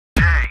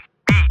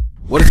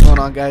What is going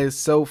on, guys?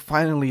 So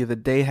finally the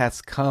day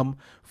has come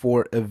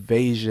for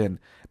Evasi0n.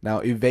 Now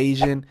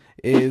Evasi0n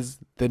is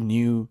the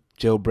new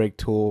jailbreak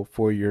tool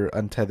for your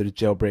untethered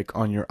jailbreak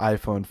on your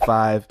iPhone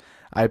 5,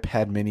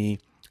 iPad mini,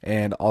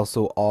 and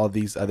also all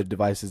these other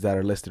devices that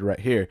are listed right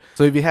here.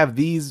 So if you have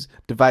these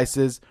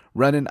devices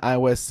running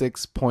iOS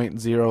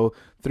 6.0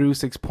 through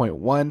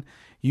 6.1,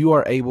 you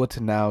are able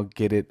to now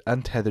get it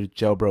untethered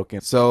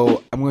jailbroken.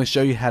 So I'm going to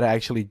show you how to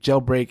actually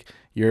jailbreak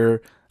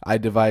your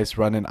iDevice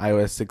running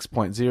iOS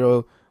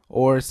 6.0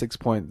 or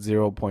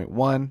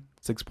 6.0.1,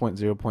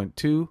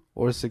 6.0.2,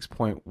 or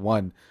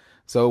 6.1.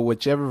 So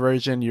whichever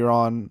version you're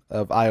on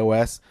of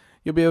iOS,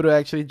 you'll be able to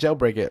actually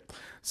jailbreak it.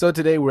 So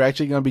today we're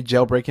actually going to be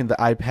jailbreaking the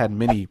iPad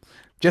mini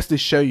just to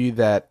show you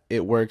that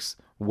it works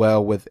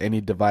well with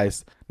any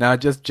device. Now I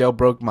just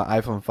jailbroke my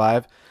iPhone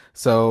 5,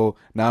 so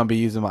now I'll be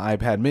using my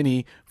iPad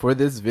mini for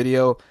this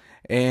video.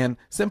 And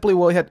simply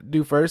what we have to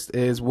do first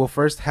is we'll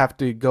first have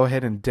to go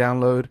ahead and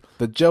download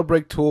the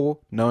jailbreak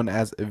tool known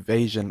as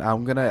Evasi0n.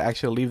 I'm going to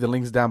actually leave the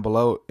links down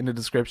below in the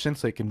description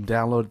so you can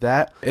download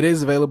that. It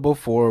is available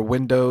for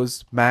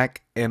Windows,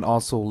 Mac, and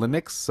also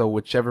Linux. So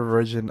whichever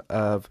version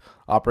of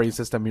operating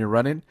system you're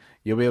running,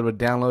 you'll be able to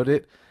download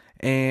it.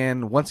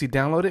 And once you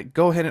download it,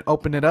 go ahead and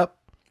open it up.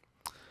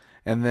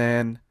 And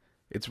then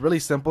it's really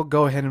simple.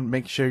 Go ahead and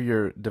make sure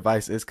your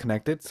device is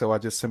connected. So I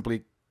just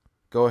simply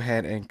go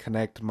ahead and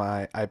connect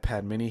my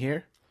iPad mini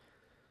here,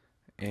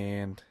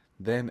 and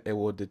then it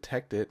will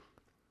detect it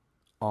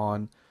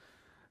on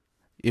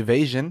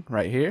Evasi0n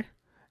right here.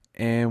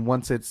 And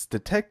once it's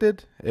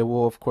detected, it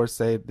will of course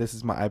say this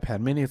is my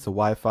iPad mini. It's a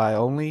Wi-Fi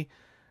only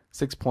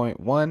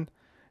 6.1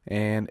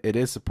 and it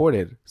is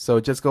supported. So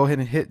just go ahead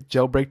and hit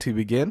jailbreak to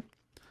begin.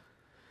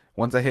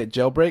 Once I hit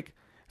jailbreak,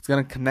 it's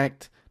going to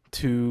connect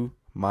to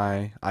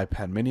my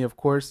iPad mini, of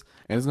course,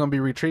 and it's going to be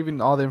retrieving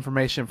all the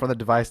information from the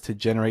device to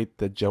generate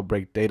the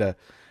jailbreak data.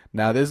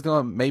 Now this is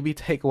going to maybe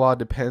take a while,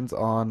 depends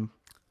on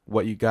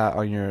what you got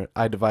on your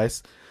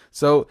iDevice.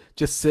 So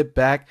just sit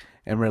back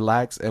and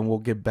relax, and we'll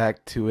get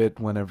back to it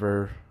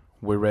whenever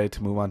we're ready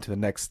to move on to the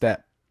next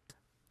step.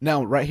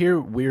 Now right here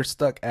we're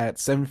stuck at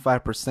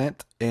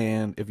 75%,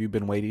 and if you've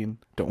been waiting,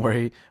 don't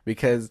worry,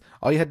 because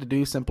all you had to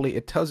do simply,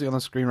 it tells you on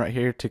the screen right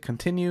here to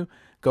continue.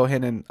 Go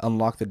ahead and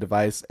unlock the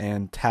device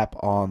and tap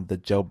on the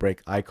jailbreak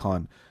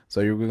icon.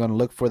 So you're going to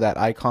look for that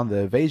icon,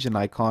 the Evasi0n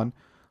icon.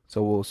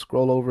 So we'll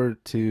scroll over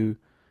to,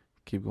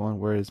 keep going,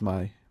 where is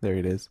my, there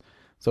it is.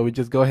 So we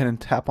just go ahead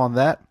and tap on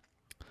that,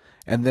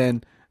 and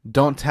then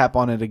don't tap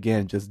on it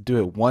again. Just do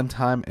it one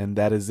time and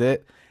that is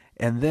it.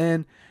 And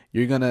then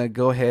you're going to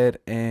go ahead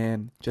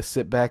and just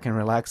sit back and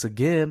relax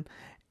again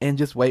and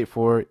just wait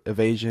for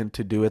Evasi0n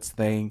to do its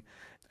thing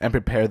and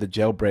prepare the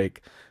jailbreak.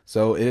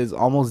 So it is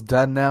almost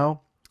done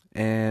now,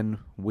 and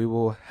we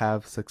will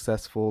have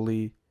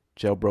successfully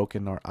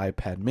jailbroken our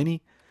iPad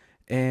mini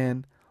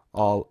and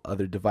all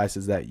other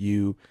devices that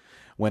you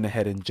went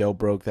ahead and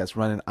jailbroke that's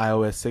running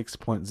iOS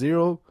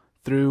 6.0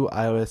 through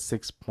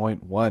iOS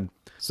 6.1.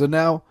 So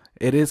now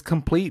it is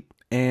complete,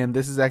 and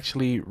this is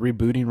actually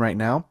rebooting right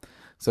now.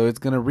 So it's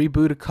going to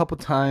reboot a couple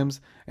times,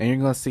 and you're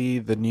going to see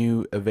the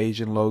new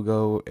Evasi0n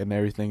logo and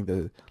everything,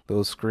 the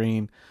little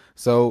screen.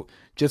 So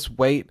just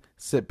wait,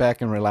 sit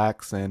back and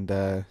relax, and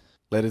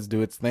let it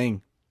do its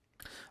thing.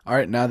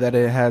 Alright, now that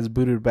it has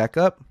booted back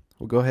up,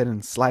 we'll go ahead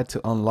and slide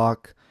to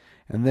unlock,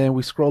 and then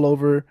we scroll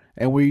over,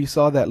 and where you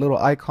saw that little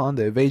icon,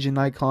 the Evasi0n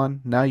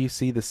icon, now you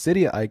see the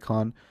Cydia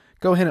icon.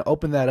 Go ahead and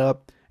open that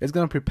up. It's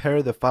going to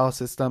prepare the file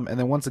system, and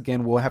then once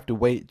again we'll have to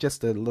wait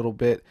just a little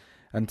bit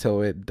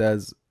until it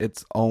does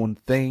its own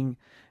thing,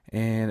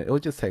 and it'll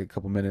just take a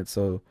couple minutes.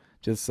 So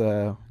just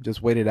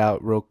wait it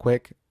out real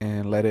quick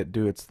and let it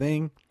do its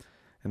thing,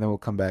 and then we'll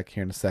come back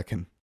here in a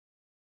second.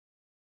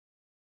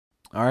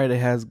 Alright, it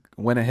has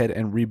went ahead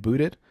and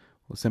rebooted.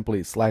 We'll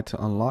simply slide to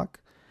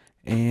unlock,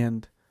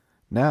 and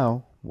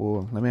now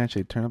let me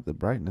actually turn up the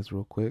brightness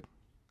real quick.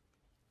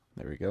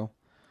 There we go.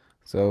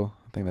 So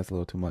I think that's a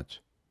little too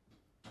much.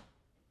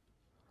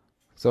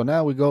 So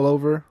now we go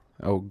ahead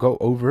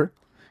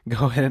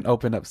and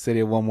open up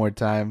Cydia one more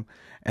time,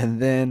 and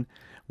then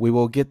we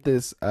will get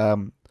this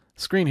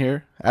screen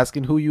here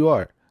asking who you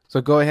are.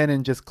 So go ahead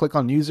and just click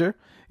on user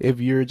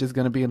if you're just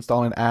going to be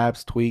installing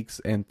apps,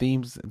 tweaks, and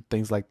themes and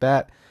things like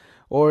that.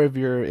 Or if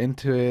you're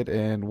into it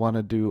and want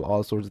to do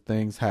all sorts of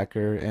things,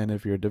 hacker, and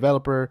if you're a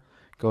developer,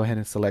 go ahead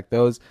and select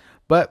those.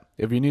 But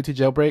if you're new to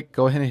jailbreak,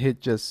 go ahead and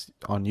hit just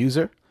on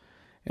user,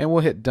 and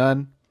we'll hit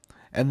done.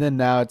 And then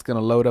now it's going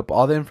to load up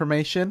all the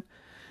information.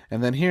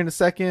 And then here in a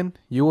second,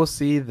 you will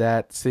see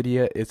that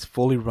Cydia is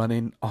fully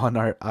running on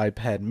our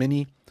iPad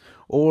mini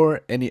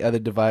or any other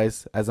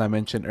device, as I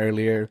mentioned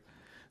earlier.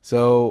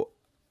 So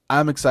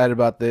I'm excited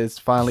about this.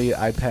 Finally,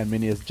 iPad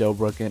mini is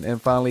jailbroken, and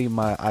finally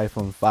my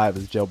iPhone 5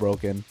 is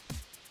jailbroken.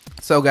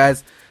 So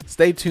guys,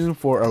 stay tuned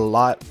for a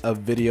lot of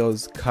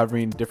videos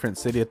covering different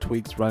Cydia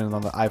tweaks running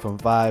on the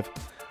iPhone 5,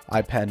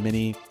 iPad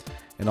mini,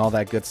 and all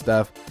that good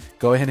stuff.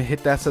 Go ahead and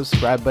hit that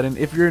subscribe button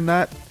if you're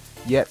not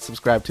yet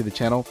subscribed to the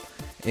channel.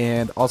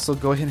 And also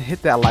go ahead and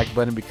hit that like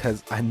button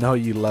because I know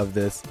you love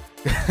this.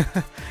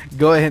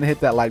 Go ahead and hit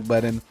that like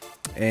button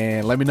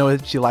and let me know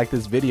if you like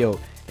this video,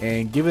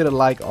 and give it a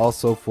like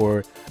also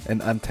for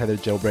an untethered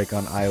jailbreak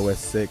on iOS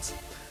 6.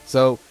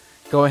 So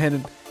go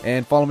ahead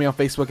and follow me on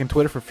Facebook and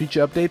Twitter for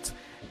future updates.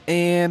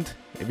 And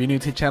if you're new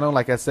to the channel,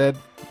 like I said,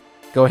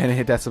 go ahead and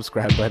hit that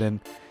subscribe button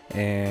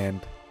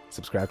and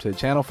subscribe to the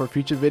channel for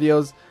future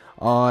videos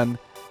on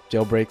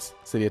jailbreaks,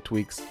 Cydia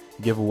tweaks,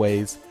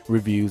 giveaways,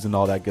 reviews, and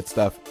all that good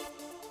stuff.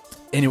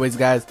 Anyways,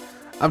 guys,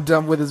 I'm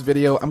done with this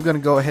video. I'm going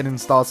to go ahead and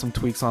install some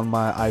tweaks on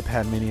my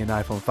iPad mini and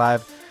iPhone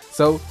 5.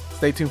 So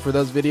stay tuned for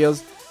those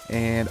videos,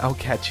 and I'll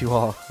catch you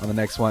all on the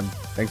next one.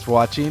 Thanks for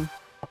watching.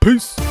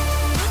 Peace.